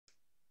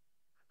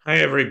Hi,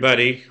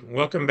 everybody.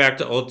 Welcome back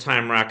to Old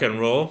Time Rock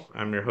and Roll.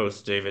 I'm your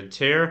host, David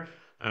Tear,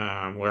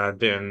 where I've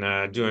been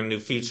doing a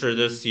new feature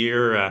this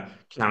year,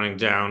 counting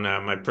down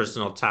my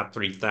personal top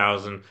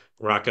 3,000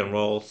 rock and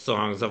roll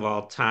songs of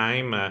all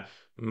time.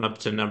 I'm up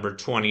to number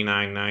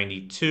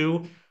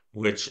 2992,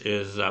 which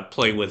is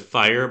Play with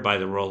Fire by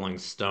the Rolling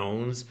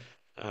Stones.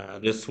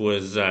 This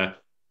was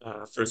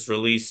first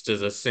released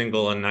as a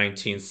single in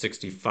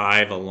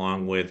 1965,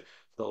 along with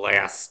The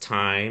Last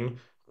Time.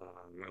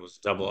 It was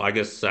double, I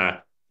guess.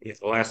 Yeah,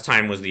 the last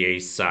time was the A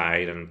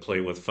side, and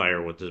Play with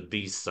Fire with the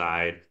B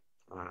side.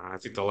 I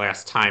think the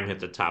last time hit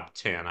the top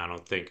 10. I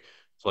don't think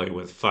Play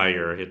with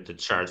Fire hit the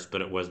charts,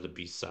 but it was the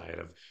B side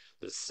of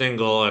the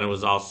single, and it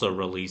was also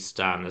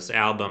released on this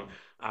album,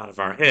 Out of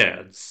Our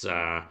Heads,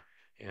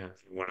 and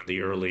one of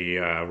the early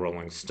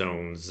Rolling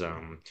Stones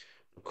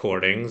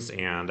recordings.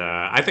 And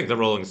I think the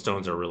Rolling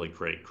Stones are a really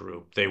great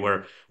group.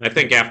 I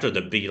think after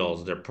the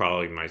Beatles, they're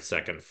probably my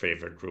second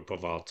favorite group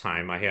of all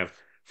time. I have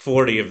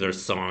 40 of their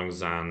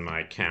songs on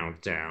my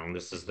countdown.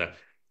 This is the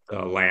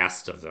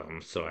last of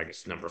them, so I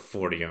guess number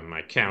 40 on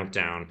my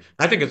countdown.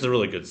 I think it's a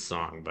really good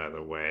song, by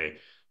the way.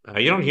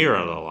 You don't hear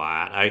it a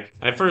lot.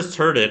 I first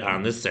heard it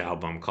on this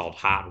album called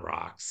Hot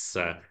Rocks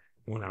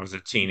when I was a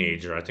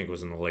teenager. I think it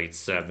was in the late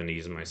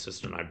 70s. My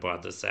sister and I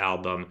bought this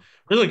album.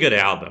 Really good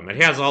album. It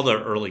has all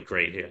the early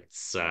great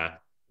hits.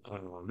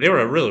 They were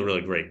a really,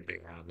 really great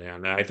band,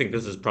 and I think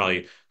this is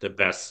probably the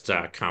best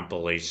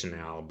compilation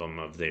album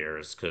of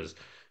theirs because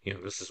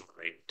this is when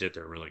they did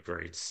their really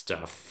great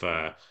stuff.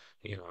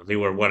 They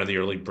were one of the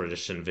early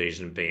British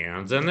invasion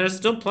bands, and they're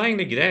still playing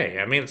today.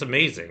 I mean, it's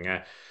amazing.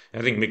 I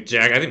think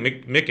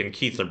Mick and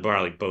Keith are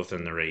barely both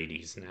in their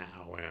 80s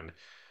now, and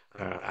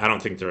I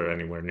don't think they're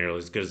anywhere nearly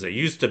as good as they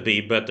used to be,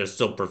 but they're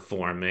still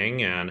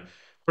performing, and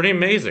pretty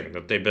amazing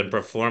that they've been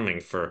performing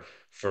for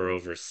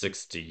over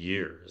 60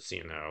 years.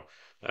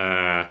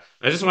 I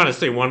just want to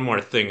say one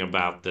more thing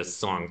about this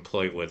song,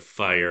 "Play with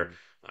Fire."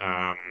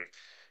 Um,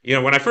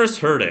 when I first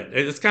heard it,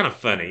 it's kind of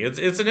funny.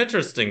 It's an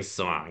interesting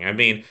song. I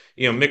mean,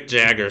 Mick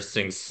Jagger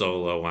sings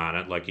solo on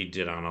it like he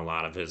did on a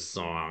lot of his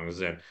songs,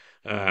 and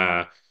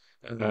uh,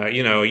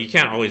 you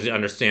can't always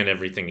understand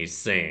everything he's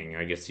saying.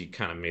 I guess he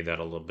kind of made that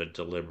a little bit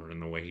deliberate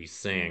in the way he's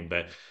saying.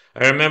 But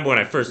I remember when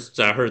I first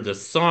heard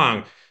this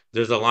song,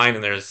 there's a line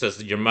in there that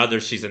says, "Your mother,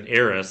 she's an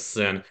heiress,"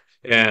 and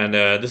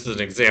this is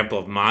an example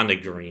of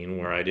Mondegreen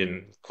where I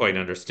didn't quite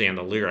understand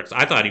the lyrics.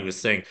 I thought he was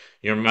saying,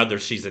 "Your mother,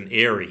 she's an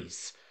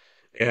Aries."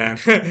 And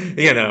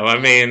I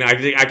mean,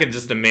 I can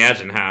just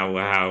imagine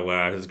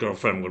how his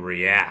girlfriend would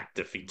react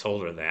if he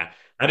told her that.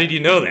 How did you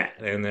know that?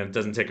 And then it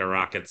doesn't take a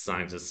rocket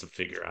scientist to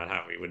figure out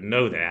how he would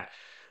know that.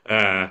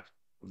 Uh,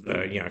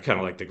 kind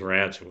of like The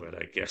Graduate,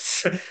 I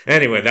guess.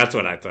 Anyway, that's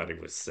what I thought he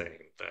was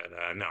saying. But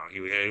no,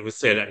 he was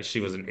saying that she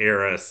was an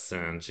heiress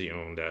and she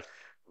owned a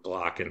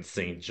block in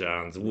St.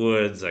 John's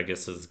Woods. I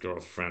guess his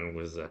girlfriend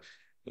was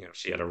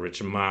she had a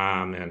rich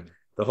mom, and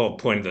the whole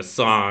point of the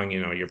song,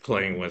 you're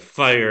playing with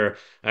fire.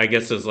 I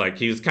guess it was like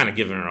he was kind of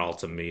giving her an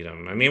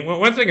ultimatum. I mean,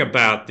 one thing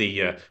about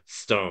the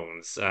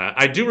Stones,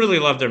 I do really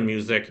love their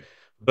music,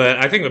 but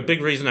I think a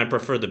big reason I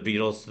prefer the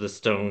Beatles to the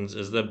Stones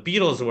is the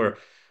Beatles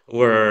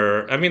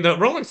were I mean the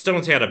Rolling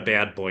Stones had a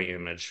bad boy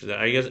image.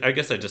 I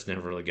guess I just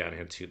never really got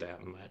into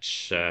that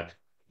much.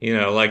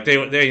 Like they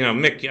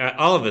Mick,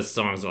 all of his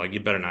songs are like, "You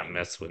better not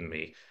mess with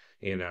me."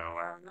 I'm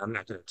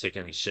not going to take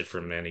any shit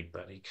from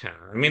anybody. Kind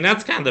of. I mean,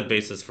 that's kind of the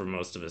basis for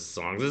most of his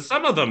songs. And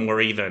some of them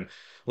were even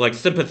like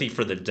 "Sympathy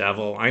for the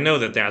Devil." I know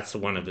that that's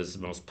one of his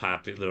most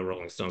popular, the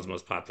Rolling Stones'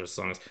 most popular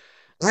songs.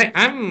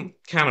 I'm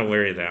kind of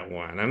wary of that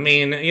one. I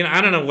mean,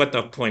 I don't know what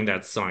the point of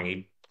that song.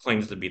 He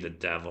claims to be the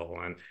devil,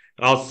 and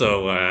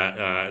also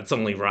it's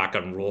only rock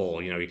and roll.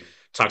 He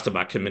talks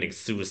about committing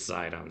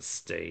suicide on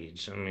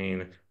stage. I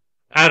mean,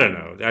 I don't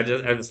know. I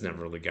just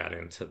never really got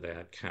into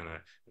that kind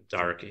of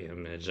dark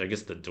image. I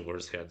guess the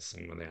Doors had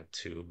some of that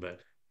too,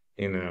 but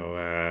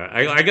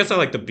I guess I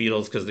like the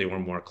Beatles because they were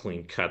more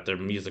clean cut. Their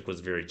music was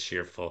very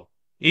cheerful,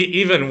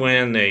 even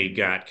when they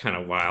got kind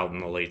of wild in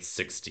the late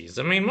 '60s.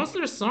 I mean, most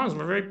of their songs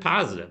were very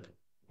positive,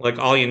 like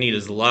 "All You Need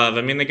Is Love."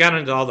 I mean, they got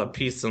into all the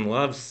peace and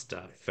love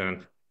stuff,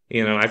 and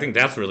I think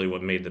that's really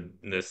what made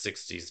the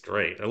 '60s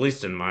great, at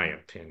least in my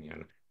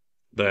opinion.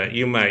 But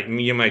you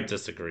might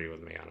disagree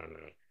with me. I don't know.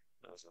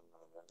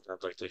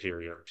 I'd like to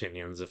hear your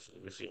opinions if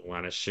you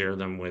want to share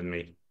them with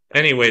me.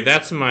 Anyway,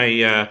 that's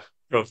my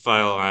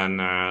profile on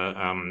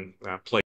Play.